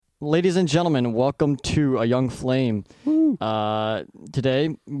Ladies and gentlemen, welcome to A Young Flame.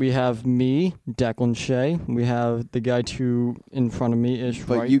 Today we have me, Declan Shea. We have the guy in front of me is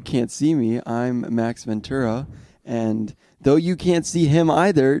But right. you can't see me. I'm Max Ventura. And though you can't see him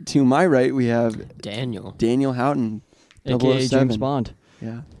either, to my right we have Daniel Houghton, a.k.a. 007. James Bond.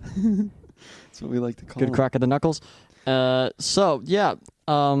 Yeah. That's what we like to call Good him. crack at the knuckles.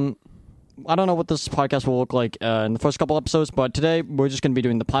 I don't know what this podcast will look like in the first couple episodes, but today we're just going to be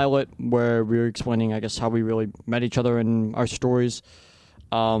doing the pilot where we're explaining, I guess, how we really met each other and our stories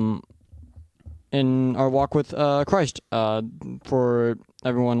in our walk with Christ. For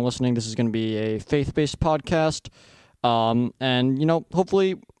everyone listening, this is going to be a faith-based podcast, and,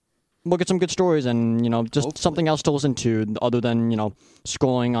 hopefully we'll get some good stories and, just Hopefully. something else to listen to other than,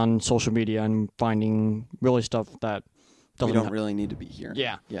 scrolling on social media and finding really stuff that doesn't We don't really need to be here.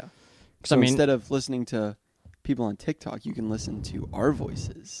 Yeah. Yeah. 'Cause, So instead of listening to people on TikTok, you can listen to our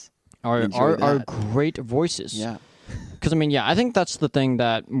voices. our that. great voices. Yeah. Because, I think that's the thing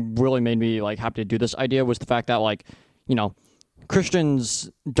that really made me, happy to do this idea was the fact that, Christians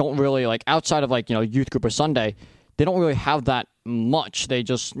don't really, outside of, youth group or Sunday, they don't really have that much. They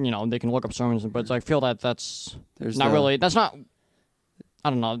just, they can look up sermons, but I feel that that's There's that's not, I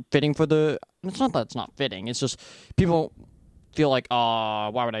don't know, fitting for the, it's not that it's not fitting. It's just people feel like,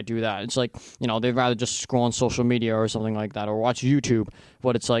 why would I do that? It's like, they'd rather just scroll on social media or something like that or watch YouTube.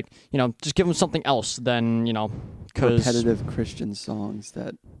 But it's like, just give them something else than, because repetitive Christian songs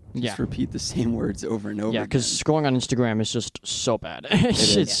that just repeat the same words over and over. Yeah, because scrolling on Instagram is just so bad.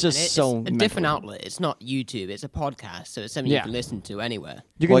 It's is. just so it's a different outlet. It's not YouTube. It's a podcast, so it's something you can listen to anywhere.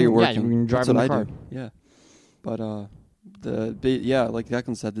 While you're working. Yeah, you can drive That's in what the I car. do. Yeah. But like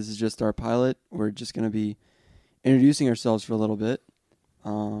Declan said, this is just our pilot. We're just going to be introducing ourselves for a little bit,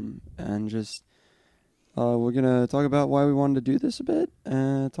 and just we're going to talk about why we wanted to do this a bit,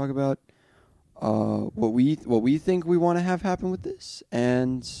 and talk about what we think we want to have happen with this,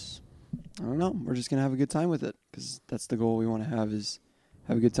 and I don't know, we're just going to have a good time with it, because that's the goal we want to have, is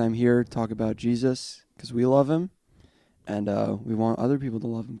have a good time here, talk about Jesus, because we love him, and we want other people to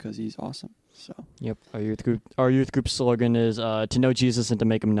love him, because he's awesome. So Yep, our youth group slogan is to know Jesus and to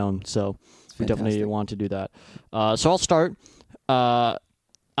make him known. So we definitely want to do that. So I'll start. I'm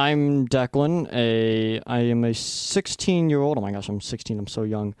Declan. I am a 16-year-old. Oh my gosh, I'm 16. I'm so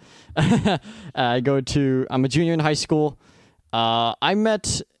young. I'm a junior in high school. I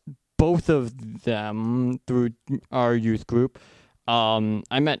met both of them through our youth group.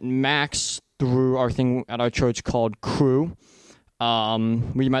 I met Max through our thing at our church called Crew.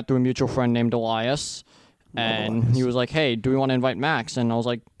 We met through a mutual friend named Elias, and he was like, hey, do we want to invite Max? And I was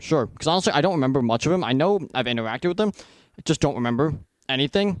like, sure. Because honestly, I don't remember much of him. I know I've interacted with him. I just don't remember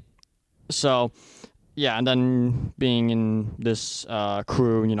anything. So, yeah, and then being in this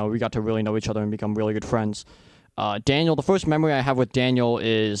crew, we got to really know each other and become really good friends. Daniel, the first memory I have with Daniel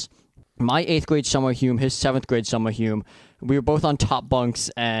is my 8th grade summer hume, his 7th grade summer hume. We were both on top bunks,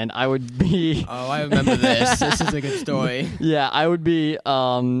 and I would be... Oh, I remember this. This is a good story. Yeah, I would be,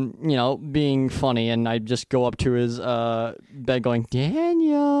 being funny, and I'd just go up to his bed going,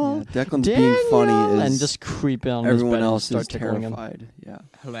 Daniel! Yeah, Declan's being funny is... And just creep in on his bed everyone else and is start tickling him. terrified. Yeah.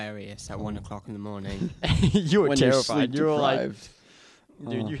 Hilarious at 1 o'clock in the morning. You were When you're terrified. You were like... sleep-deprived.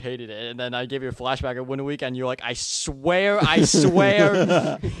 Dude, you hated it. And then I gave you a flashback of one weekend. You were like, I swear.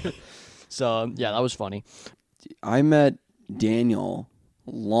 So, yeah, that was funny. I met Daniel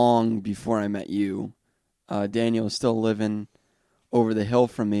long before I met you. Daniel was still living over the hill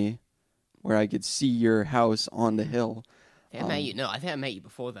from me, where I could see your house on the hill. I think I met you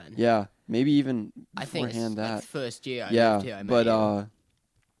before then. Yeah, maybe even I think beforehand it's that. like the first year I moved here, I met you.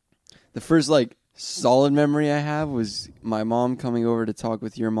 The first solid memory I have was my mom coming over to talk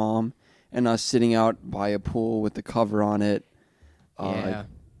with your mom, and us sitting out by a pool with the cover on it. Yeah.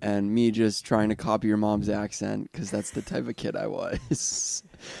 And me just trying to copy your mom's accent, because that's the type of kid I was. It's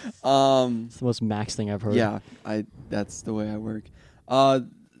the most Max thing I've heard. Yeah, that's the way I work.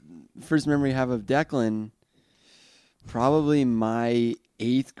 First memory I have of Declan, probably my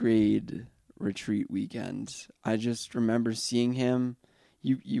 8th grade retreat weekend. I just remember seeing him.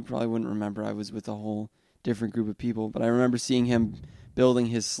 You probably wouldn't remember. I was with a whole different group of people, but I remember seeing him building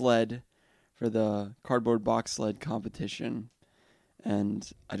his sled for the cardboard box sled competition. And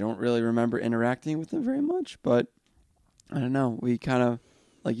I don't really remember interacting with him very much, but I don't know. We kind of,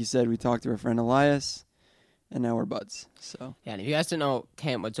 like you said, we talked to our friend Elias, and now we're buds. So Yeah, and if you guys don't know what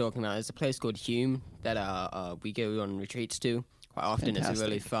camp we're talking about, there's a place called Hume that we go on retreats to quite often. Fantastic. It's a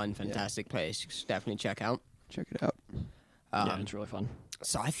really fun, fantastic place. You should definitely check out. check it out. Yeah, it's really fun.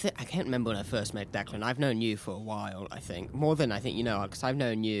 So I can't remember when I first met Declan. I've known you for a while, I think. More than I think you know, because I've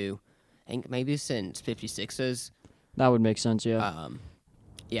known you, I think maybe since 56ers. That would make sense, yeah.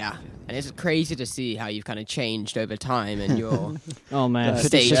 Yeah, and it's crazy to see how you've kind of changed over time and your Oh, man.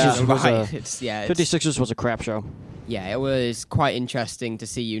 stage 56ers of was life. a, It's, yeah, 56ers was a crap show. yeah, it was quite interesting to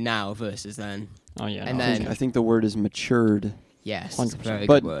see you now versus then. Oh, yeah. And no. then- I think the word is matured. Yes, it's a 100%. very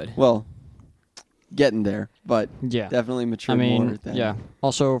But, good word. well, getting there, but Yeah. definitely I matured more mean, than... yeah.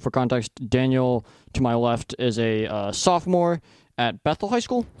 Also, for context, Daniel, to my left, is a sophomore at Bethel High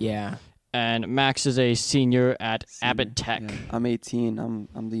School, Yeah. and Max is a senior at Abbott Tech. Yeah. I'm 18.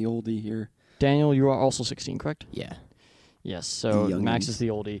 I'm the oldie here. Daniel, you are also 16, correct? Yeah. Yes, so The Max youngins. is the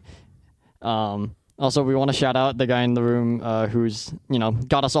oldie. Also, we want to shout out the guy in the room who's,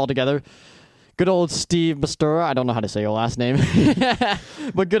 got us all together. Good old Steve Bastura. I don't know how to say your last name.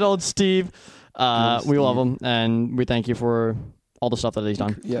 But good old Steve. We love him, and we thank you for all the stuff that he's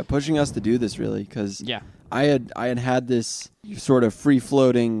done. Yeah, pushing us to do this, really, because Yeah. I had this sort of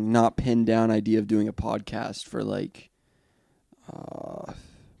free-floating, not pinned down idea of doing a podcast for like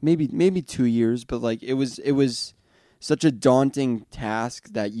maybe 2 years, but like it was such a daunting task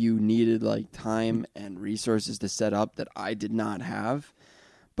that you needed like time and resources to set up that I did not have.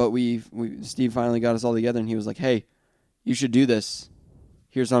 But Steve finally got us all together, and he was like, "Hey, you should do this.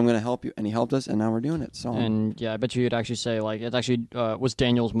 Here's how I'm going to help you," and he helped us, and now we're doing it. So And yeah, I bet you'd actually say like it actually was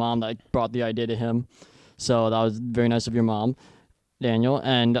Daniel's mom that brought the idea to him. So that was very nice of your mom, Daniel.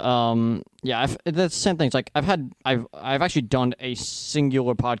 And yeah, that's the same thing. It's like I've actually done a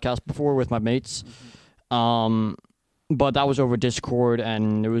singular podcast before with my mates, but that was over Discord,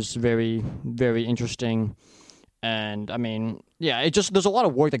 and it was very, very interesting. And I mean, yeah, there's a lot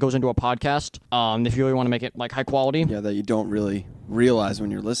of work that goes into a podcast. If you really want to make it like high quality. yeah, that you don't really realize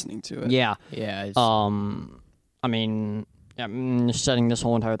when you're listening to it. Yeah. Yeah. It's, I mean, setting this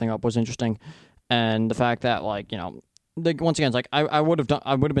whole entire thing up was interesting, and the fact that once again, it's like I would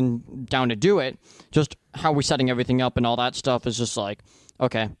have been down to do it. Just how we're setting everything up and all that stuff is just like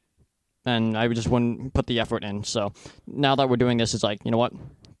okay, and I just wouldn't put the effort in. So now that we're doing this, it's like, you know what,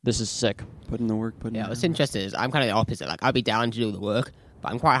 this is sick. Put in the work. yeah, what's interesting is I'm kind of the opposite. Like, I'd be down to do the work,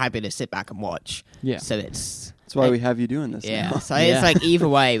 but I'm quite happy to sit back and watch. Yeah. So it's... That's why we have you doing this. Yeah. now. So Yeah. it's like either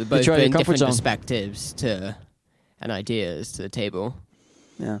way, we both try your bring comfort different zone. perspectives and ideas to the table.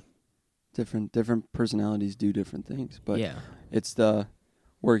 Yeah. Different personalities do different things, but yeah. it's the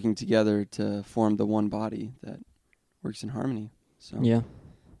working together to form the one body that works in harmony. So Yeah.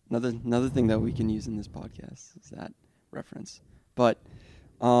 another thing that we can use in this podcast is that reference. But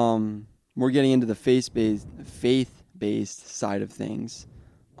we're getting into the faith-based side of things.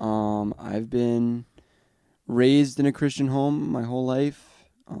 I've been raised in a Christian home my whole life,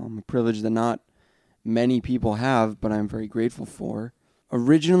 a privilege that not many people have, but I'm very grateful for.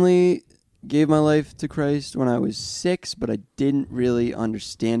 Originally gave my life to Christ when I was 6, but I didn't really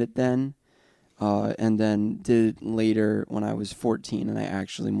understand it then. And then did it later when I was 14, and I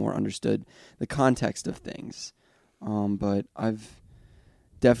actually more understood the context of things. But I've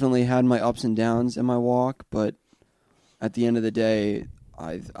definitely had my ups and downs in my walk, but at the end of the day,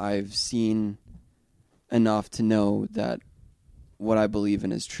 I've seen enough to know that what I believe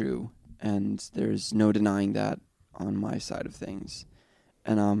in is true, and there's no denying that on my side of things.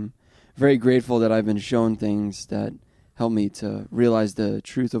 And I'm very grateful that I've been shown things that help me to realize the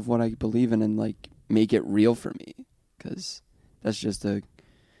truth of what I believe in and like make it real for me, because that's just a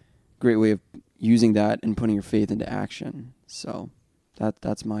great way of using that and putting your faith into action. So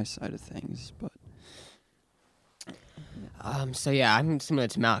that's my side of things. But So yeah, I'm similar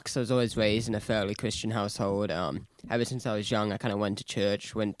to Max. I was always raised in a fairly Christian household. Ever since I was young, I kind of went to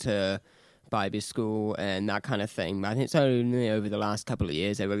church, went to Bible school, and that kind of thing. But I think it's only over the last couple of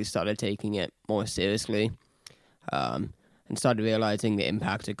years I really started taking it more seriously, and started realizing the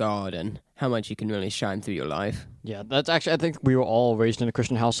impact of God and how much you can really shine through your life. Yeah, that's actually, I think we were all raised in a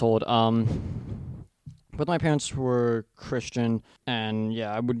Christian household. Both my parents were Christian, and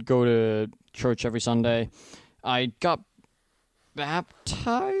yeah, I would go to church every Sunday. I got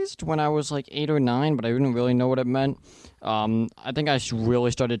baptized when I was like 8 or 9, but I didn't really know what it meant. I think I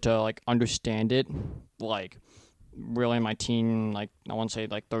really started to like understand it, like really in my teen, like I want to say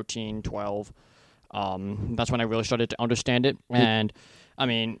like 13, 12. That's when I really started to understand it. And I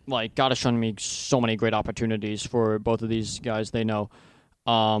mean, like, God has shown me so many great opportunities for both of these guys. They know.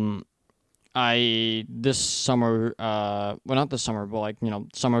 This summer, well, not this summer, but like,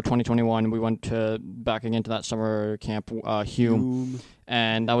 summer 2021, we went back again to that summer camp, Hume.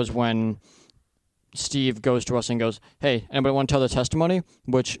 And that was when Steve goes to us and goes, "Hey, anybody want to tell their testimony?"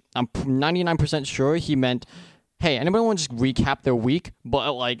 Which I'm 99% sure he meant, hey, anybody want to just recap their week?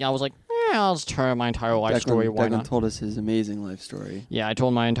 But like, I was like, I'll just tell my entire life story. Why Declan not? told us his amazing life story. Yeah, I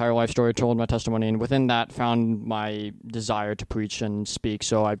told my entire life story, told my testimony, and within that found my desire to preach and speak.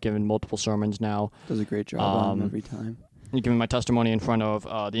 So I've given multiple sermons now. Does a great job on him every time. Giving my testimony in front of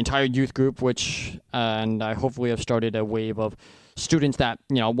the entire youth group, and I hopefully have started a wave of students that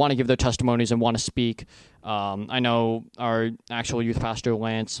want to give their testimonies and want to speak. I know our actual youth pastor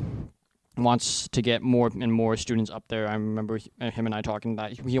Lance wants to get more and more students up there. I remember him and I talking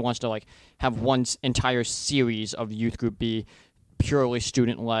that he wants to like have one entire series of the youth group be purely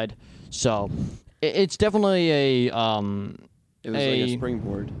student led. So it's definitely It was like a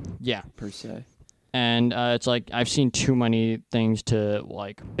springboard. Yeah, per se. And it's like I've seen too many things to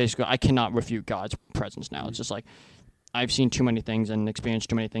like basically I cannot refute God's presence now. It's just like I've seen too many things and experienced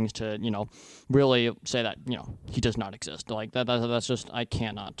too many things to really say that he does not exist. Like that's just I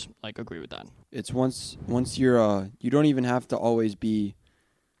cannot like agree with that. It's once you're you don't even have to always be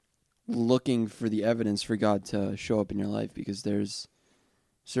looking for the evidence for God to show up in your life, because there's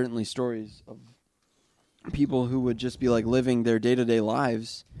certainly stories of people who would just be like living their day-to-day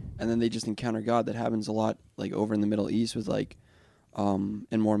lives and then they just encounter God. That happens a lot like over in the Middle East with like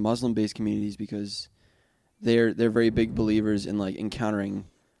in more Muslim-based communities, because they're very big believers in like encountering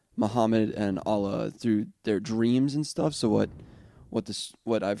Muhammad and Allah through their dreams and stuff. So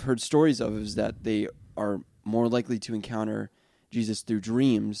what I've heard stories of is that they are more likely to encounter Jesus through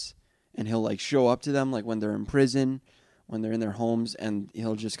dreams, and he'll like show up to them like when they're in prison, when they're in their homes, and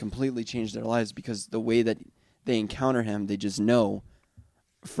he'll just completely change their lives, because the way that they encounter him, they just know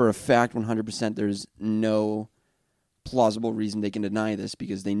for a fact 100% there's no plausible reason they can deny this,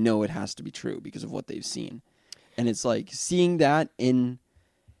 because they know it has to be true because of what they've seen. And it's like seeing that in,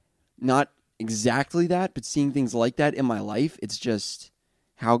 not exactly that, but seeing things like that in my life, it's just,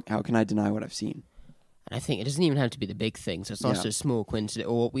 how can I deny what I've seen? And I think it doesn't even have to be the big things. It's also small coincidence,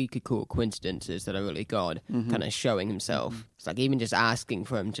 or what we could call coincidences that are really God kind of showing himself. It's like even just asking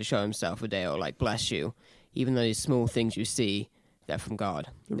for him to show himself a day, or like bless you. Even those small things you see, they're from God.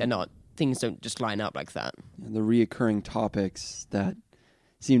 They're not, things don't just line up like that. The reoccurring topics that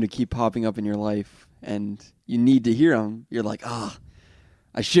seem to keep popping up in your life, and you need to hear them. You're like,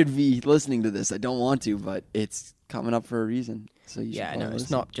 I should be listening to this. I don't want to, but it's coming up for a reason. So you should it's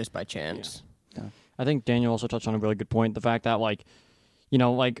not just by chance. Yeah. I think Daniel also touched on a really good point. The fact that like,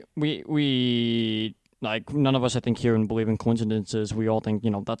 like we like none of us I think here believe in coincidences. We all think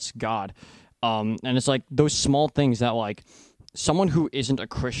that's God, and it's like those small things that like someone who isn't a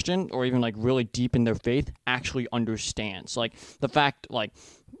Christian or even like really deep in their faith actually understands. Like the fact like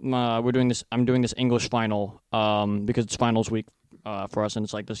I'm doing this English final because it's finals week for us, and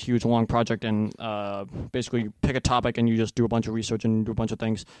it's like this huge long project, and basically you pick a topic and you just do a bunch of research and do a bunch of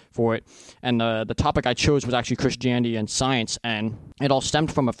things for it. And the topic I chose was actually Christianity and science, and it all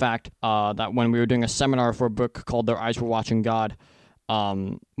stemmed from a fact that when we were doing a seminar for a book called Their Eyes Were Watching God,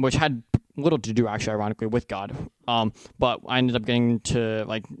 which had little to do actually ironically with God, but I ended up getting to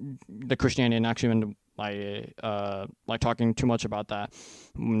like the Christianity and actually ended like talking too much about that,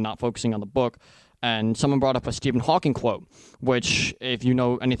 not focusing on the book. And someone brought up a Stephen Hawking quote, which, if you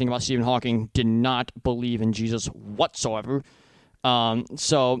know anything about Stephen Hawking, did not believe in Jesus whatsoever. And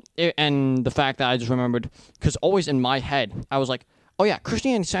the fact that I just remembered, because always in my head, I was like, oh yeah,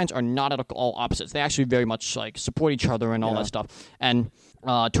 Christianity and science are not at all opposites. They actually very much like support each other and all that stuff. And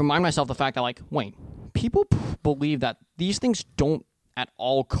to remind myself the fact that like, wait, people believe that these things don't at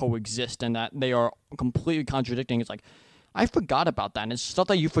all coexist and that they are completely contradicting. It's like, I forgot about that. And it's stuff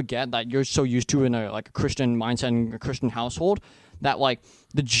that you forget that you're so used to in a Christian mindset and a Christian household, that like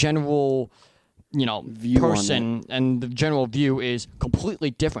the general view person and the general view is completely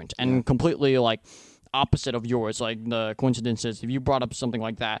different and completely like opposite of yours. Like the coincidences, if you brought up something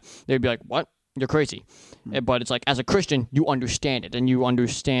like that, they'd be like, what? You're crazy. But it's like, as a Christian, you understand it, and you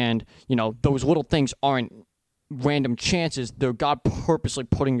understand, those little things aren't random chances. They're God purposely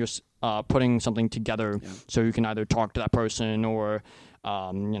putting something together so you can either talk to that person or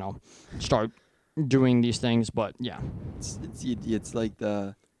start doing these things. But it's like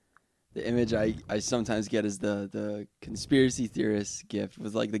the image I sometimes get is the conspiracy theorist gift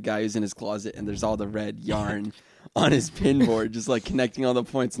with like the guy who's in his closet and there's all the red yarn on his pinboard, just like connecting all the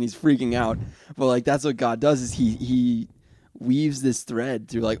points, and he's freaking out. But like that's what God does, is he weaves this thread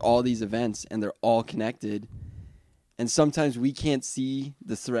through like all these events, and they're all connected. And sometimes we can't see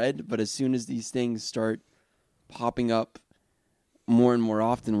the thread, but as soon as these things start popping up more and more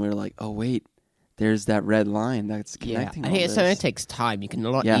often, we're like, oh, wait, there's that red line that's Yeah, connecting. I all think this. it takes time. You can a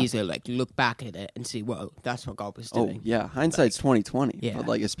lot Yeah. easier like look back at it and see, whoa, that's what God was doing. Oh yeah, hindsight's 20/20. Yeah. But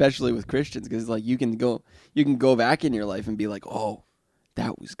like especially with Christians, because like you can go back in your life and be like, oh,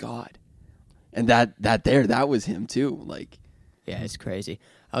 that was God, and that was Him too. Like, Yeah, it's crazy.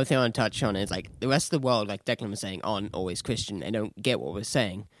 Other thing I want to touch on is like the rest of the world, like Declan was saying, aren't always Christian. They don't get what we're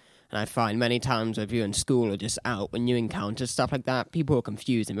saying. And I find many times if you're in school or just out, when you encounter stuff like that, people are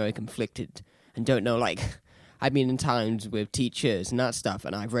confused and very conflicted and don't know, like, I've been in times with teachers and that stuff,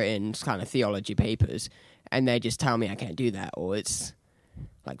 and I've written kind of theology papers, and they just tell me I can't do that, or it's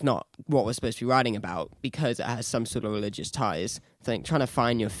like not what we're supposed to be writing about because it has some sort of religious ties. I think trying to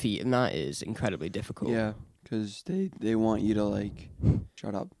find your feet in that is incredibly difficult. yeah, because they want you to like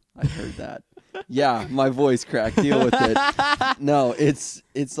shut up. I heard that. Yeah, my voice cracked. Deal with it. No, it's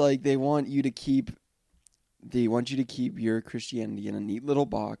like they want you to keep your Christianity in a neat little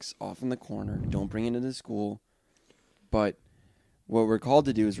box off in the corner. Don't bring it into school. But what we're called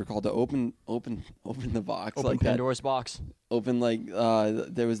to do is we're called to open the box, Open like Pandora's box. open like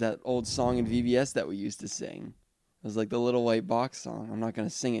there was that old song in VBS that we used to sing. It was like the Little White Box song. I'm not going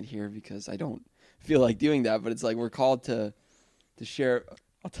to sing it here because I don't feel like doing that, but it's like we're called to share.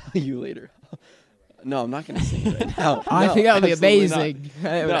 I'll tell you later. No, I'm not going to sing it right now. I No, think that would be absolutely not. amazing.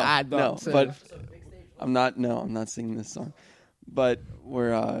 It would add No, that to- but I'm not singing this song. But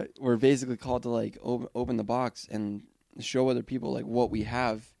we're basically called to like open the box and show other people like what we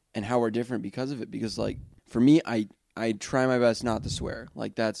have and how we're different because of it. Because like for me, I try my best not to swear.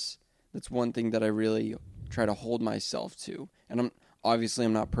 Like that's one thing that I really try to hold myself to. And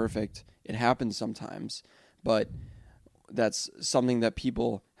I'm not perfect. It happens sometimes, but that's something that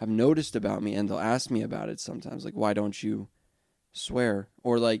people have noticed about me, and they'll ask me about it sometimes. Like, why don't you swear?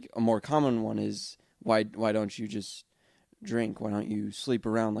 Or like a more common one is why don't you just drink? Why don't you sleep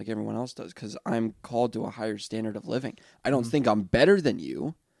around like everyone else does? Because I'm called to a higher standard of living. I don't think I'm better than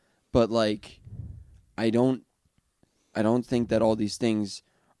you, but like I don't think that all these things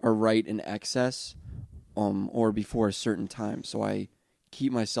are right in excess or before a certain time. So I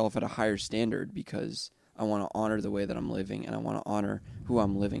keep myself at a higher standard because I want to honor the way that I'm living, and I want to honor who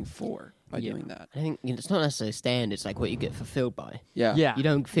I'm living for by doing that. I think it's not necessarily stand, it's like what you get fulfilled by. Yeah. Yeah. You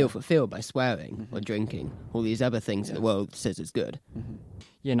don't feel fulfilled by swearing or drinking, all these other things that the world says is good.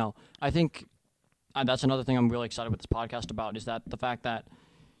 You know, I think that's another thing I'm really excited with this podcast about is that the fact that,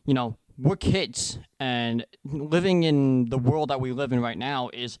 you know, we're kids and living in the world that we live in right now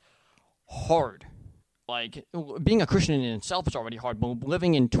is hard. Like, being a Christian in itself is already hard, but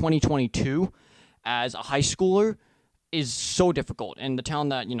living in 2022 as a high schooler is so difficult. And the town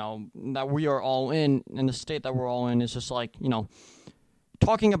that, you know, that we are all in the state that we're all in, is just like, you know,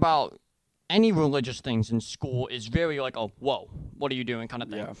 talking about any religious things in school is very like, oh, whoa, what are you doing kind of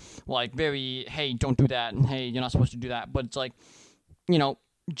thing. Yeah. Like, very, hey, don't do that, and hey, you're not supposed to do that. But it's like, you know,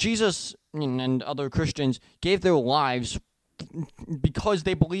 Jesus and other Christians gave their lives because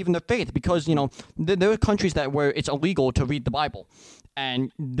they believe in their faith, because, you know, there are countries where it's illegal to read the Bible,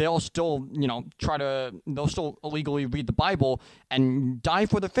 and they'll still, you know, they'll still illegally read the Bible and die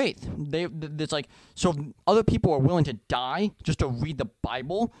for their faith. It's like, so if other people are willing to die just to read the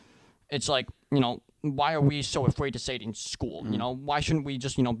Bible, it's like, you know, why are we so afraid to say it in school? You know, why shouldn't we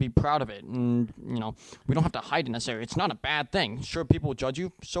just, you know, be proud of it? And, you know, we don't have to hide it necessarily. It's not a bad thing. Sure, people will judge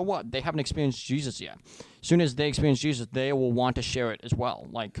you. So what? They haven't experienced Jesus yet. As soon as they experience Jesus, they will want to share it as well.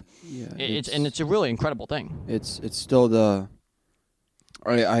 Like, Yeah, it's a really incredible thing. It's still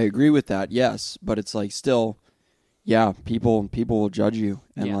I agree with that, yes, but it's like still, yeah, people will judge you,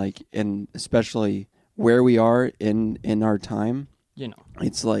 and Yeah. like, and especially where we are in our time, You know,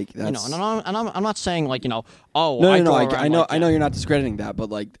 it's like that's, you know, and I'm not saying like, you know, oh, no, I no, go I around know, like I know that. you're not discrediting that, but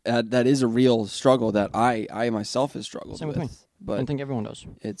like that is a real struggle that I myself have struggled Same with. with me. I But think everyone does.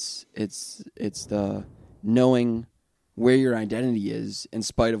 it's the knowing where your identity is in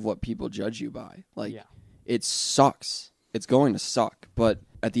spite of what people judge you by. Like, Yeah. it sucks. It's going to suck. But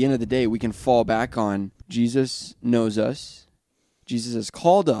at the end of the day, we can fall back on Jesus knows us, Jesus has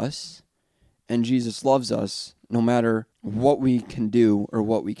called us, and Jesus loves us no matter what we can do or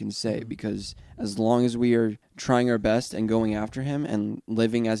what we can say. Because as long as we are trying our best and going after him and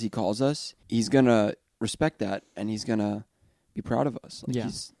living as he calls us, he's going to respect that, and he's going to be proud of us. Like,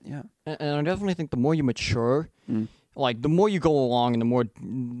 Yeah. And I definitely think the more you mature, like the more you go along, and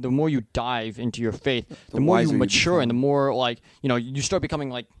the more you dive into your faith, the more you wiser you mature, and the become. more, like, you know, you start becoming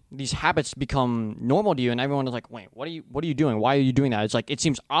like, these habits become normal to you, and everyone is like, wait, what are you doing? Why are you doing that? It's like, it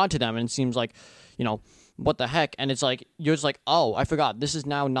seems odd to them, and it seems like, you know, what the heck? And it's like, you're just like, oh, I forgot, this is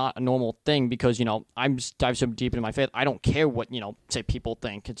now not a normal thing, because, you know, I'm just dive so deep into my faith, I don't care what, you know, say people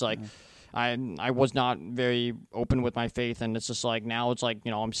think. It's like, I was not very open with my faith, and it's just like now it's like,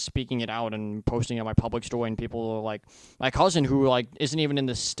 you know, I'm speaking it out and posting it on my public story, and people are like, my cousin who like isn't even in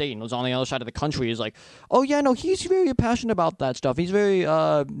this state and was on the other side of the country is like, oh yeah, no, he's very passionate about that stuff. He's very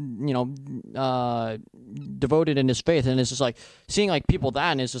devoted in his faith, and it's just like seeing like people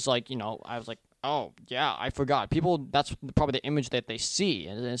that, and it's just like, you know, I was like, oh yeah, I forgot. People, that's probably the image that they see,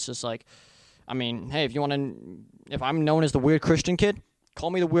 and it's just like, I mean, hey, if you want to, if I'm known as the weird Christian kid, call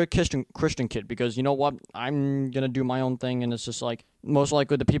me the weird Christian kid, because you know what? I'm going to do my own thing, and it's just like, most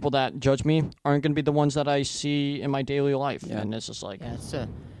likely the people that judge me aren't going to be the ones that I see in my daily life. Yeah. And it's just like... Yeah, so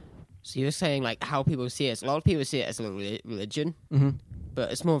you're saying, like, how people see it. A lot of people see it as a religion,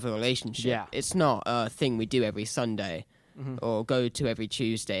 but it's more of a relationship. Yeah. It's not a thing we do every Sunday or go to every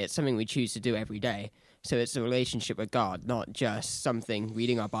Tuesday. It's something we choose to do every day. So it's a relationship with God, not just something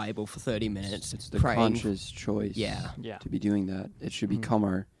reading our Bible for 30 minutes. It's the praying. Conscious choice to be doing that. It should become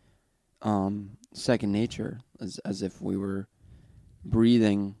our second nature, as if we were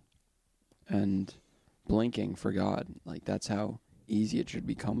breathing and blinking for God. Like, that's how easy it should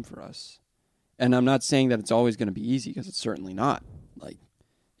become for us. And I'm not saying that it's always going to be easy, because it's certainly not. Like,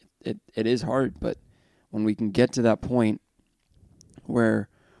 it is hard, but when we can get to that point where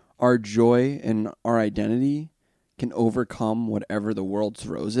our joy and our identity can overcome whatever the world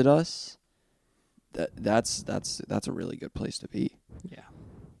throws at us, that's a really good place to be. Yeah.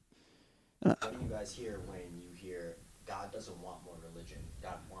 What do you guys hear when you hear God doesn't want more religion,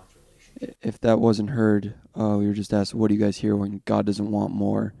 God wants relationship? If that wasn't heard, we were just asked, what do you guys hear when God doesn't want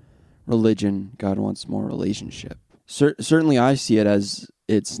more religion, God wants more relationship? Certainly I see it as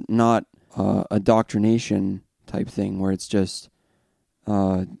it's not a doctrination type thing where it's just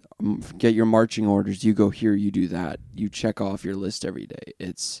get your marching orders, you go here, you do that, you check off your list every day.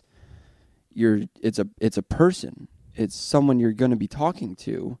 It's a person. It's someone you're going to be talking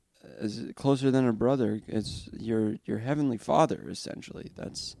to, as closer than a brother. It's your heavenly Father, essentially.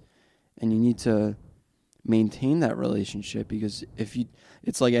 And you need to maintain that relationship, because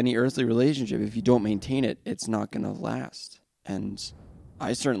it's like any earthly relationship. If you don't maintain it, it's not going to last. And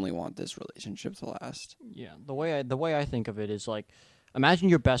I certainly want this relationship to last. Yeah, the way I think of it is like, imagine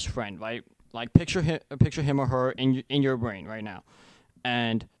your best friend, right? Like, picture him or her in your brain right now,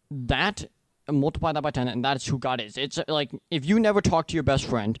 and that, multiply that by 10, and that's who God is. It's like, if you never talk to your best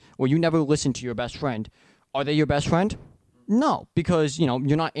friend, or you never listen to your best friend, are they your best friend? No, because, you know,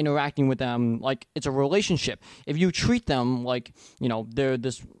 you're not interacting with them like it's a relationship. If you treat them like, you know, they're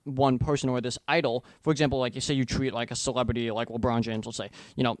this one person or this idol, for example, like you say you treat like a celebrity like LeBron James, will say,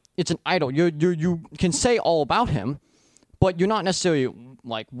 you know, it's an idol. You can say all about him, but you're not necessarily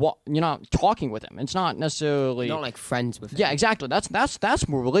like you're not talking with him. It's not necessarily not like friends with him. Yeah, exactly. That's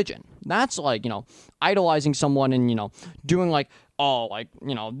more religion. That's like, you know, idolizing someone and, you know, doing like, oh, like,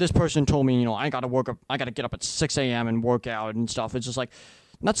 you know, this person told me, you know, I gotta get up at 6 a.m. and work out and stuff. It's just like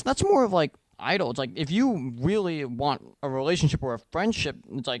that's more of like idol. It's like, if you really want a relationship or a friendship,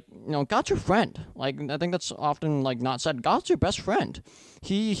 it's like, you know, God's your friend. Like, I think that's often like not said. God's your best friend.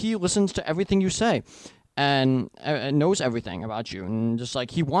 He listens to everything you say. And knows everything about you, and just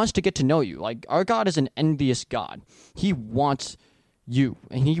like, he wants to get to know you. Like, our God is an envious God. He wants you,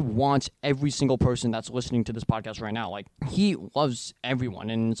 and he wants every single person that's listening to this podcast right now. Like, he loves everyone,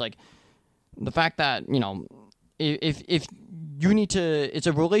 and it's like, the fact that, you know, if you need to, it's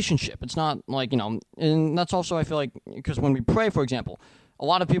a relationship. It's not like, you know, and that's also, I feel like, because when we pray, for example, a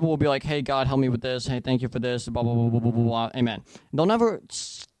lot of people will be like, hey, God, help me with this. Hey, thank you for this. Blah blah blah blah blah blah. Blah. Amen. They'll never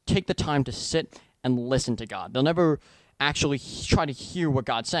take the time to sit and listen to God. They'll never actually try to hear what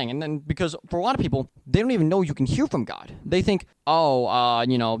God's saying. And then, because for a lot of people, they don't even know you can hear from God. They think, you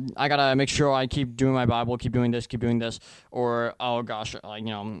know, I gotta make sure I keep doing my Bible, keep doing this, or, oh gosh, like, you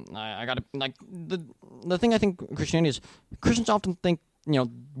know, I gotta, like, the thing I think Christianity is, Christians often think, you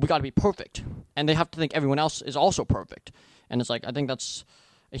know, we gotta be perfect, and they have to think everyone else is also perfect. And it's like, I think that's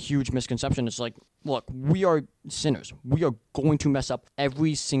a huge misconception. It's like, look, we are sinners. We are going to mess up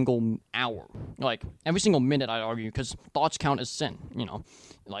every single hour, like every single minute, I'd argue, because thoughts count as sin. You know,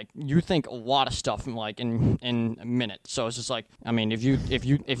 like, you think a lot of stuff like in a minute. So it's just like, I mean, if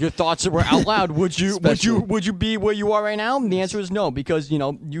your thoughts were out loud, would you be where you are right now? And the answer is no, because, you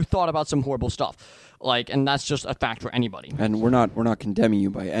know, you thought about some horrible stuff. Like, and that's just a fact for anybody. And we're not condemning you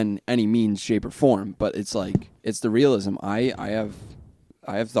by any means, shape, or form, but it's like, it's the realism. I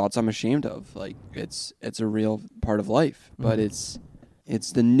have thoughts I'm ashamed of. Like, it's a real part of life, but it's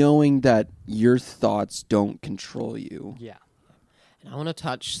the knowing that your thoughts don't control you. Yeah. And I want to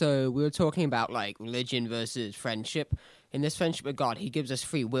touch, so we were talking about like religion versus friendship. in this friendship with God, He gives us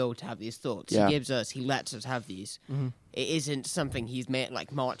free will to have these thoughts. Yeah. He lets us have these. It isn't something He's made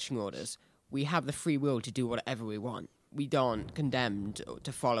like marching orders. We have the free will to do whatever we want. We don't condemned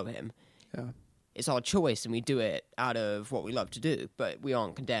to follow Him. Yeah. It's our choice, and we do it out of what we love to do. But we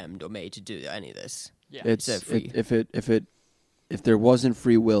aren't condemned or made to do any of this. Yeah. It's So free. if there wasn't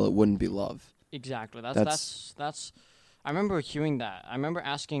free will, it wouldn't be love. Exactly. That's. I remember hearing that. I remember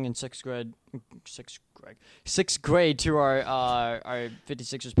asking in sixth grade to our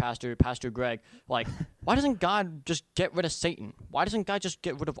 56ers Pastor Greg, like, why doesn't God just get rid of Satan? Why doesn't God just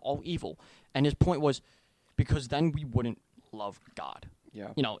get rid of all evil? And his point was, because then we wouldn't love God. Yeah.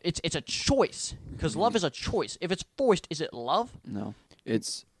 You know, it's a choice, because love is a choice. If it's forced, is it love? No.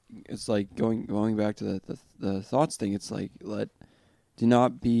 It's like going back to the thoughts thing. It's like do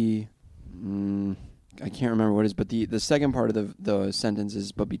not be. I can't remember what it is, but the second part of the sentence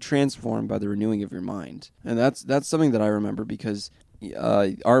is, but be transformed by the renewing of your mind. And that's something that I remember, because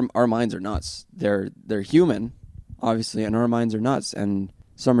our minds are nuts. They're human, obviously, and our minds are nuts, and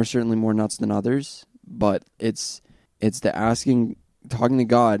some are certainly more nuts than others, but it's the talking to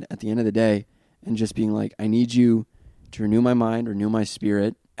God at the end of the day and just being like, I need you to renew my mind, renew my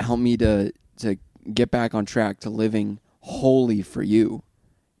spirit, help me to get back on track to living wholly for you,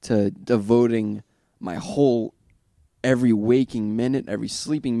 to devoting my whole, every waking minute, every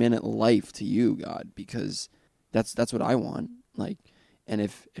sleeping minute life to you, God, because that's what I want. Like, and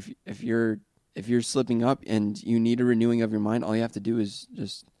if you're slipping up and you need a renewing of your mind, all you have to do is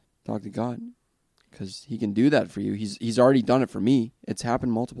just talk to God, because He can do that for you. He's already done it for me. It's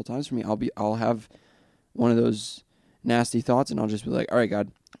happened multiple times for me. I'll have one of those nasty thoughts, and I'll just be like, all right,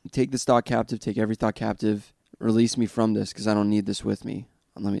 God, take this thought captive, take every thought captive, release me from this, because I don't need this with me.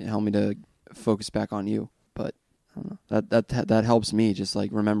 Help me to focus back on you. But I don't know, that helps me, just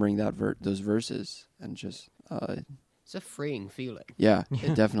like remembering those verses, and just It's a freeing feeling. yeah,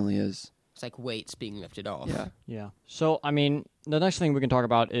 it definitely is. It's like weights being lifted off. Yeah. Yeah. So, I mean, the next thing we can talk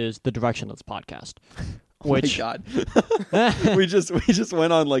about is the direction of this podcast. Which oh my God. we just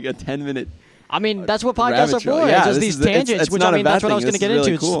went on like a 10-minute. I mean, that's what podcasts are rabbit trail. for. Yeah, it's just this these is- it's- tangents, it's which not I a mean, bad that's what I was thing. going to This get is into.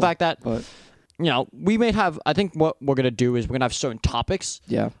 really It's just the cool. fact that, But you know, we may have, I think what we're going to do is we're going to have certain topics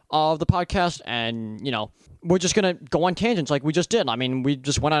yeah, of the podcast, and, you know, we're just going to go on tangents like we just did. I mean, we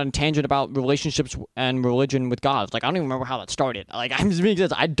just went on a tangent about relationships and religion with God. It's like, I don't even remember how that started. Like, I'm just being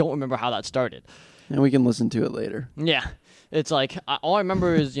honest, I don't remember how that started. and we can listen to it later. Yeah. It's like, all I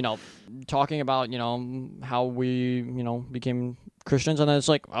remember is, you know, talking about, you know, how we, you know, became Christians, and then it's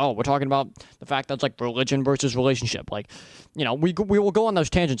like, oh, we're talking about the fact that it's like religion versus relationship. Like, you know, we will go on those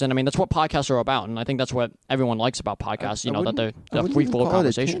tangents, and I mean, that's what podcasts are about, and I think that's what everyone likes about podcasts, you know, that they're a free-flow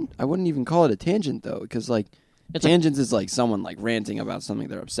conversation. I wouldn't even call it a tangent, though, because, like, tangents is like someone, like, ranting about something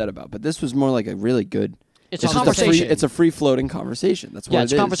they're upset about, but this was more like a really good... It's a just conversation. It's a free-floating conversation. That's what Yeah, it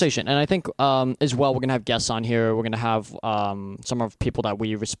it's is. a conversation. And I think, as well, we're going to have guests on here. We're going to have some of people that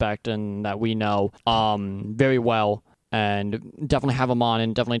we respect and that we know very well, and definitely have them on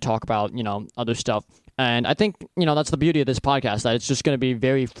and definitely talk about, you know, other stuff. And I think, you know, that's the beauty of this podcast, that it's just going to be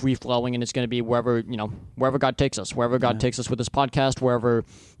very free-flowing, and it's going to be wherever God takes us, wherever God takes us with this podcast, wherever,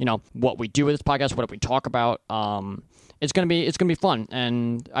 you know, what we do with this podcast, what we talk about. It's gonna be fun,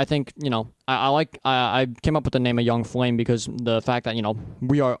 and I think, you know, I came up with the name of Young Flame because the fact that, you know,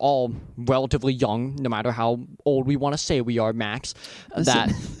 we are all relatively young, no matter how old we want to say we are, Max.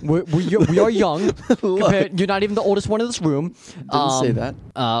 That we are young. You're not even the oldest one in this room. Didn't say that.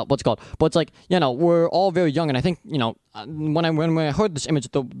 What's it called? But it's like, you know, we're all very young, and I think, you know, when I heard this image,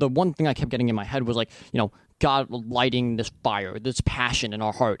 the one thing I kept getting in my head was like, you know, God lighting this fire, this passion in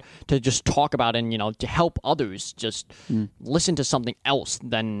our heart to just talk about and, you know, to help others just listen to something else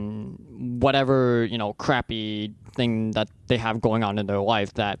than whatever, you know, crappy thing that they have going on in their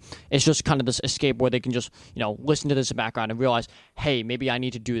life, that it's just kind of this escape where they can just, you know, listen to this in the background and realize, hey, maybe I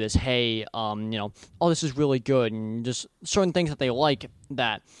need to do this. Hey, you know, oh, this is really good. And just certain things that they like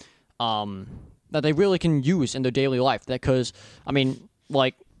that they really can use in their daily life. Because, I mean,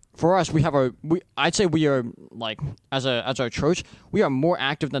 like, for us, I'd say we are, like, as our church, we are more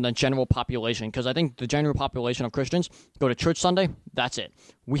active than the general population, because I think the general population of Christians go to church Sunday, that's it.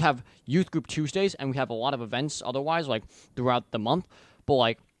 We have youth group Tuesdays, and we have a lot of events otherwise, like, throughout the month, but,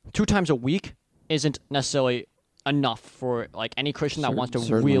 like, 2 times a week isn't necessarily enough for like any Christian that wants to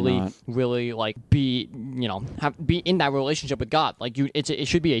Certainly really, not. really like be, be in that relationship with God. Like it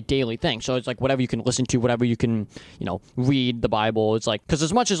should be a daily thing. So it's like whatever you can listen to, whatever you can, read the Bible. It's like, because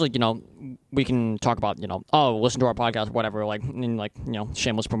as much as like, we can talk about, listen to our podcast, whatever, like, and like,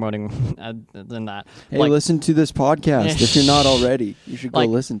 shameless promoting than that. Hey, like, listen to this podcast. If you're not already, you should go like,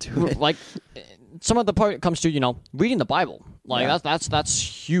 listen to it. Like, some of the part comes to, reading the Bible. Like, that's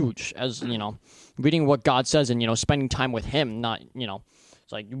huge, as, reading what God says and, spending time with Him, not,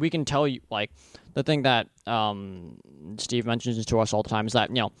 it's like, we can tell you, like, the thing that Steve mentions to us all the time is that,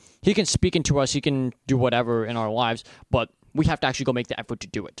 He can speak into us, He can do whatever in our lives, but we have to actually go make the effort to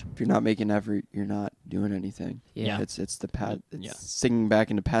do it. If you're not making effort, you're not doing anything. Yeah. It's sinking back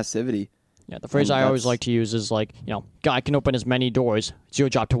into passivity. Yeah, the phrase I always like to use is like, God can open as many doors. It's your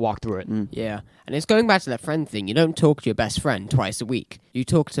job to walk through it. Yeah, and it's going back to that friend thing. You don't talk to your best friend twice a week. You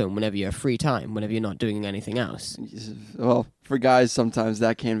talk to him whenever you have free time, whenever you're not doing anything else. Well, for guys, sometimes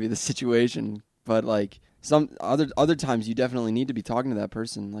that can be the situation, but like some other times, you definitely need to be talking to that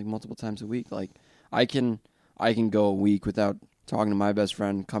person like multiple times a week. Like I can go a week without talking to my best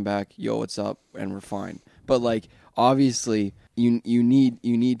friend, come back, yo, what's up, and we're fine. But like obviously, you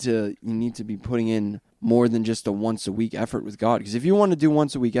need to be putting in more than just a once a week effort with God. Because if you want to do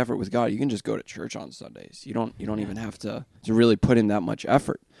once a week effort with God, you can just go to church on Sundays. You don't even have to really put in that much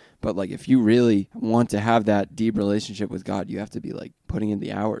effort. But like if you really want to have that deep relationship with God, you have to be like putting in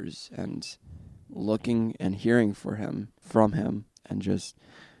the hours and looking and hearing from Him, and just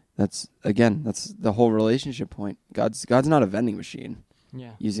that's the whole relationship point. God's not a vending machine.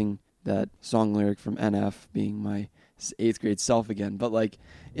 Yeah. Using that song lyric from NF being my 8th grade self again, but like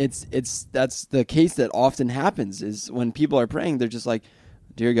that's the case that often happens is when people are praying, they're just like,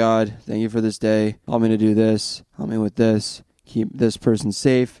 dear God, thank you for this day, help me to do this, help me with this, keep this person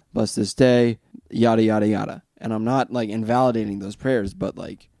safe, bless this day, yada yada yada. And I'm not like invalidating those prayers, but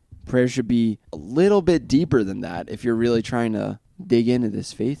like prayer should be a little bit deeper than that if you're really trying to dig into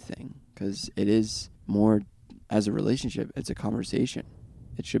this faith thing, because it is more as a relationship, it's a conversation.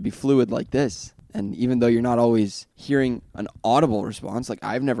 It should be fluid like this. And even though you're not always hearing an audible response, like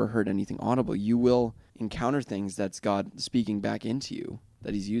I've never heard anything audible, you will encounter things that's God speaking back into you,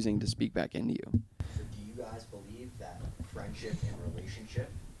 that He's using to speak back into you. So do you guys believe that friendship and relationship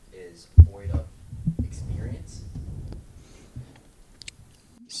is void of experience?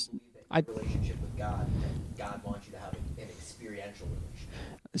 Do you believe that your relationship with God, that God wants you to have an experiential relationship?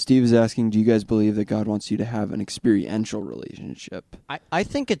 Steve is asking, do you guys believe that God wants you to have an experiential relationship? I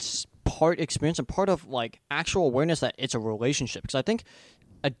think it's part experience and part of like actual awareness that it's a relationship, because I think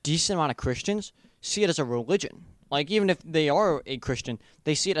a decent amount of Christians see it as a religion. Like even if they are a Christian,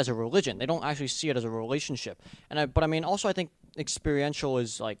 they see it as a religion. They don't actually see it as a relationship. But I mean, also I think experiential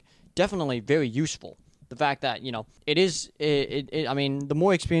is like definitely very useful. The fact that it is. I mean, the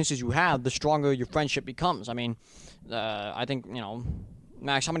more experiences you have, the stronger your friendship becomes. I mean, I think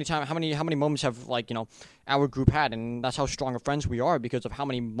Max, how many moments have our group had, and that's how strong of friends we are because of how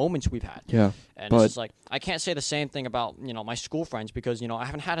many moments we've had. Yeah, and it's just like I can't say the same thing about my school friends because I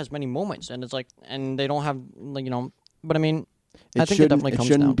haven't had as many moments, and it's like, and they don't have But I mean, I think it definitely comes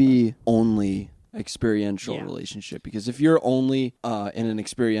down. It shouldn't be only experiential relationship, because if you're only in an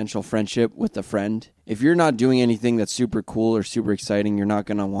experiential friendship with a friend, if you're not doing anything that's super cool or super exciting, you're not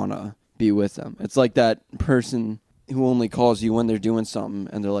gonna want to be with them. It's like that person who only calls you when they're doing something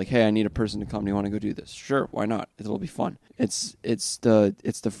and they're like, hey, I need a person to come. Do you want to go do this? Sure, why not? It'll be fun. It's the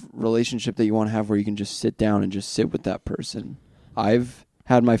relationship that you want to have where you can just sit down and just sit with that person. I've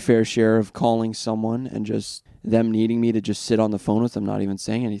had my fair share of calling someone and just them needing me to just sit on the phone with them, not even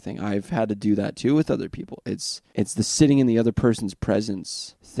saying anything. I've had to do that too with other people. It's the sitting in the other person's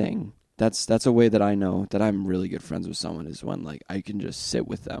presence thing. That's a way that I know that I'm really good friends with someone, is when like I can just sit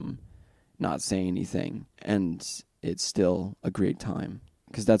with them, not say anything, and it's still a great time.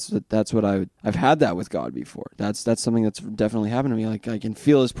 Because that's what I've had that with God before. That's something that's definitely happened to me. Like I can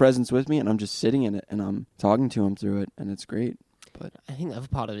feel His presence with me, and I'm just sitting in it, and I'm talking to Him through it, and it's great. But I think the other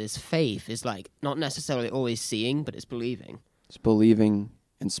part of it is faith is like not necessarily always seeing, but it's believing. It's believing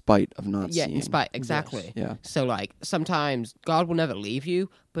in spite of not seeing. Yeah, in spite, exactly. Yes. Yeah. So like sometimes God will never leave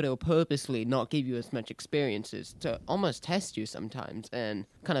you, but He'll purposely not give you as much experiences to almost test you sometimes and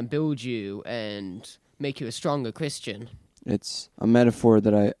kind of build you and make you a stronger Christian. It's a metaphor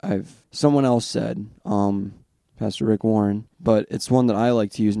that I've someone else said, Pastor Rick Warren, but it's one that I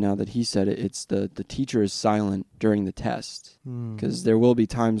like to use now that he said it. It's the teacher is silent during the test, because there will be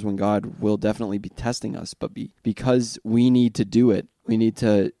times when God will definitely be testing us, but because we need to do it, we need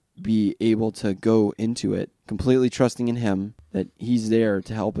to be able to go into it completely trusting in him, that he's there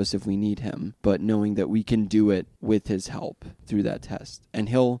to help us if we need him, but knowing that we can do it with his help through that test. And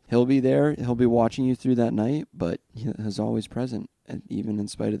he'll be there, he'll be watching you through that night, but he is always present, and even in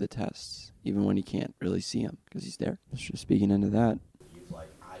spite of the tests, even when you can't really see him, because he's there. Just speaking into that. Like,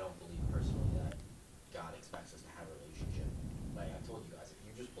 I don't believe personally that God expects us to have a relationship. Like I told you guys, if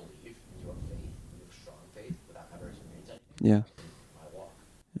you just believe, you have faith, you have strong faith without ever experiencing anything. Yeah. My walk.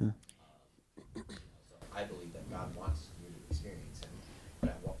 Yeah. So I believe that God wants you to experience him, but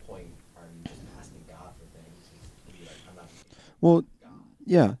at what point are you just asking God for things? And be like, I'm not. Well, God.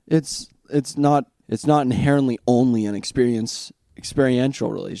 yeah, it's not inherently only an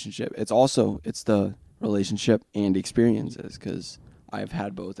experiential relationship. It's the relationship and experiences, because I've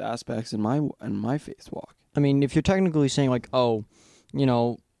had both aspects in my faith walk. I mean, if you're technically saying like, oh,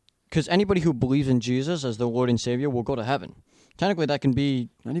 because anybody who believes in Jesus as their Lord and Savior will go to heaven. Technically, that can be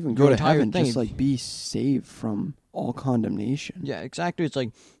Not even your go to entire heaven, thing. just like be saved from all condemnation. Yeah, exactly. It's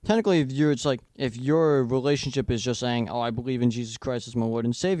like technically, if your relationship is just saying, "Oh, I believe in Jesus Christ as my Lord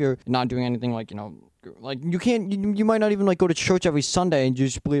and Savior," not doing anything like like you can't, you might not even like go to church every Sunday and you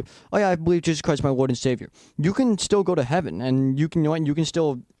just believe, "Oh yeah, I believe Jesus Christ is my Lord and Savior." You can still go to heaven, and you can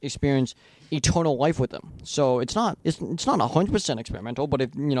still experience eternal life with them. So it's not 100% experimental, but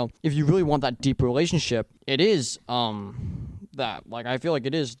if you really want that deep relationship, it is that, like, I feel like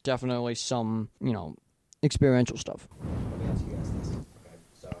it is definitely some experiential stuff. Let me ask you guys this. Okay,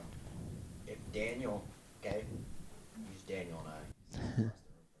 so if Daniel, use Daniel and I.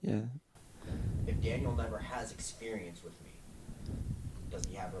 Yeah. If Daniel never has experience with me, does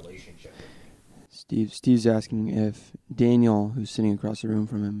he have a relationship with me? Steve's asking if Daniel, who's sitting across the room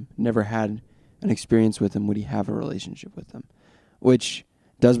from him, never had an experience with him, would he have a relationship with them? Which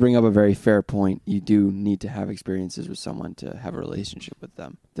does bring up a very fair point. You do need to have experiences with someone to have a relationship with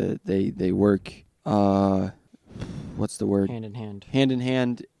them. They work, what's the word? Hand in hand. Hand in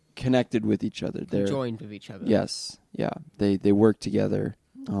hand, connected with each other. They're Joined with each other. Yes, yeah. They work together,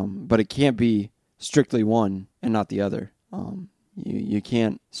 but it can't be strictly one and not the other. You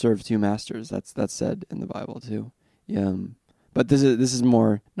can't serve two masters. That's said in the Bible too. Yeah. But this is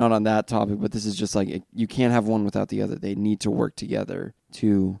more not on that topic, but this is just like you can't have one without the other. They need to work together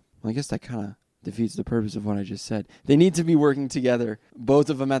to. Well, I guess that kind of defeats the purpose of what I just said. They need to be working together, both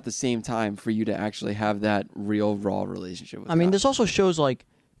of them at the same time, for you to actually have that real raw relationship with God. I mean, this also shows like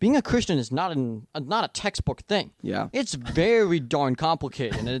being a Christian is not a textbook thing. Yeah. It's very darn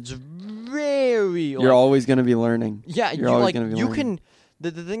complicated, and it's very. You're always going to be learning. Yeah, You're always going to be you learning. can.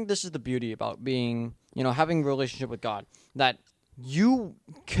 The thing. This is the beauty about being, having a relationship with God, that you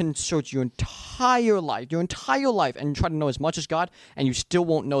can search your entire life, and try to know as much as God, and you still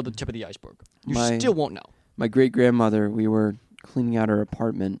won't know the tip of the iceberg. You still won't know. My great-grandmother, we were cleaning out her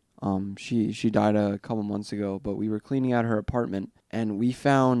apartment. She died a couple months ago, but we were cleaning out her apartment, and we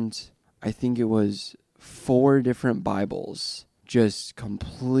found, I think it was 4 different Bibles just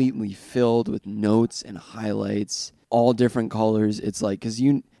completely filled with notes and highlights, all different colors. It's like, because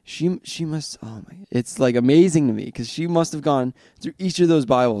she must, oh my, it's like amazing to me, because she must have gone through each of those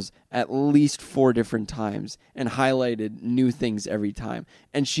Bibles at least 4 different times and highlighted new things every time.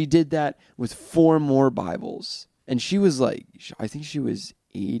 And she did that with 4 more Bibles. And she was like, I think she was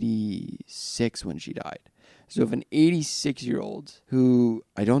 86 when she died. So if an 86-year-old who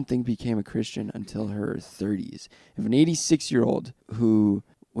I don't think became a Christian until her 30s, if an 86-year-old who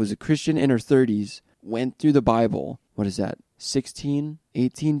was a Christian in her 30s went through the Bible, what is that, 16,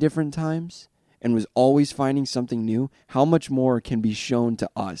 18 different times, and was always finding something new, how much more can be shown to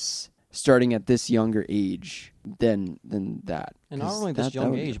us starting at this younger age than that? And not only this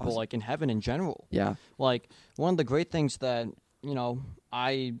young age, but like in heaven in general. Yeah. Like one of the great things that,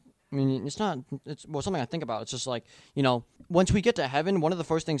 I mean, it's something I think about. It's just like, once we get to heaven, one of the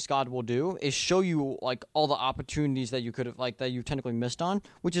first things God will do is show you like all the opportunities that you could have, like, that you technically missed on,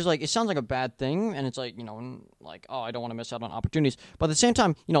 which is like, it sounds like a bad thing. And it's like, like, oh, I don't want to miss out on opportunities. But at the same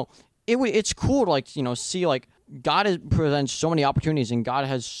time, it's cool to like, see like God presents so many opportunities, and God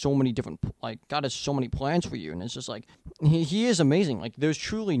has so many plans for you. And it's just like, he is amazing. Like there's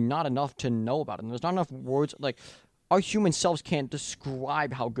truly not enough to know about him. There's not enough words. Like, our human selves can't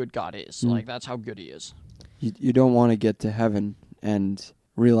describe how good God is. Like, that's how good he is. You don't want to get to heaven and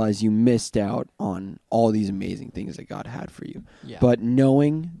realize you missed out on all these amazing things that God had for you. Yeah. But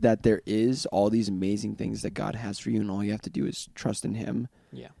knowing that there is all these amazing things that God has for you, and all you have to do is trust in him,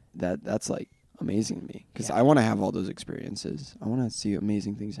 Yeah. that's like amazing to me because Yeah. I want to have all those experiences. I want to see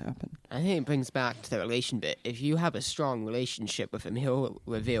amazing things happen. I think it brings back to the relation bit. If you have a strong relationship with him, he'll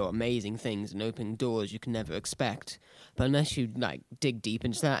reveal amazing things and open doors you can never expect. But unless you dig deep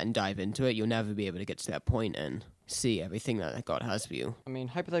into that and dive into it, you'll never be able to get to that point and see everything that God has for you. I mean,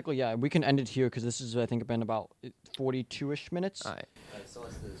 hypothetically, yeah, we can end it here because this is, I think, been about 42-ish minutes. All right, So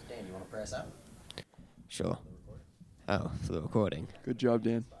let's do this. Dan, you want to pray us out? sure. Oh, for the recording. Good job,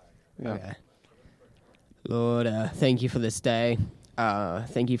 Dan. Yeah. Okay. Lord, thank you for this day.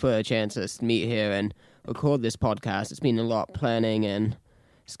 Thank you for the chance to meet here and record this podcast. It's been a lot planning and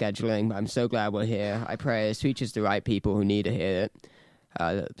scheduling, but I'm so glad we're here. I pray this reaches the right people who need to hear it.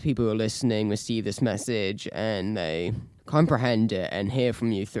 The people who are listening receive this message and they comprehend it and hear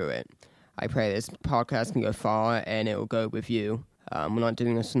from you through it. I pray this podcast can go far and it will go with you. We're not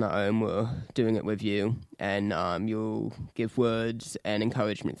doing this on our own, we're doing it with you. And you'll give words and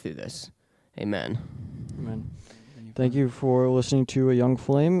encouragement through this. Amen. Amen. Thank you for listening to A Young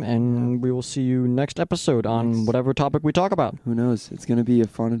Flame, and we will see you next episode on whatever topic we talk about. Who knows? It's going to be a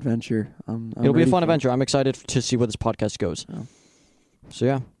fun adventure. I'm It'll be a ready fun for it. adventure. I'm excited to see where this podcast goes. Oh. So,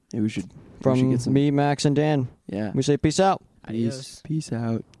 yeah. Yeah, we should From get some. me, Max, and Dan, Yeah. we say peace out. Adios. Peace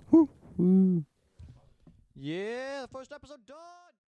out. Woo. Woo. Yeah, the first episode done.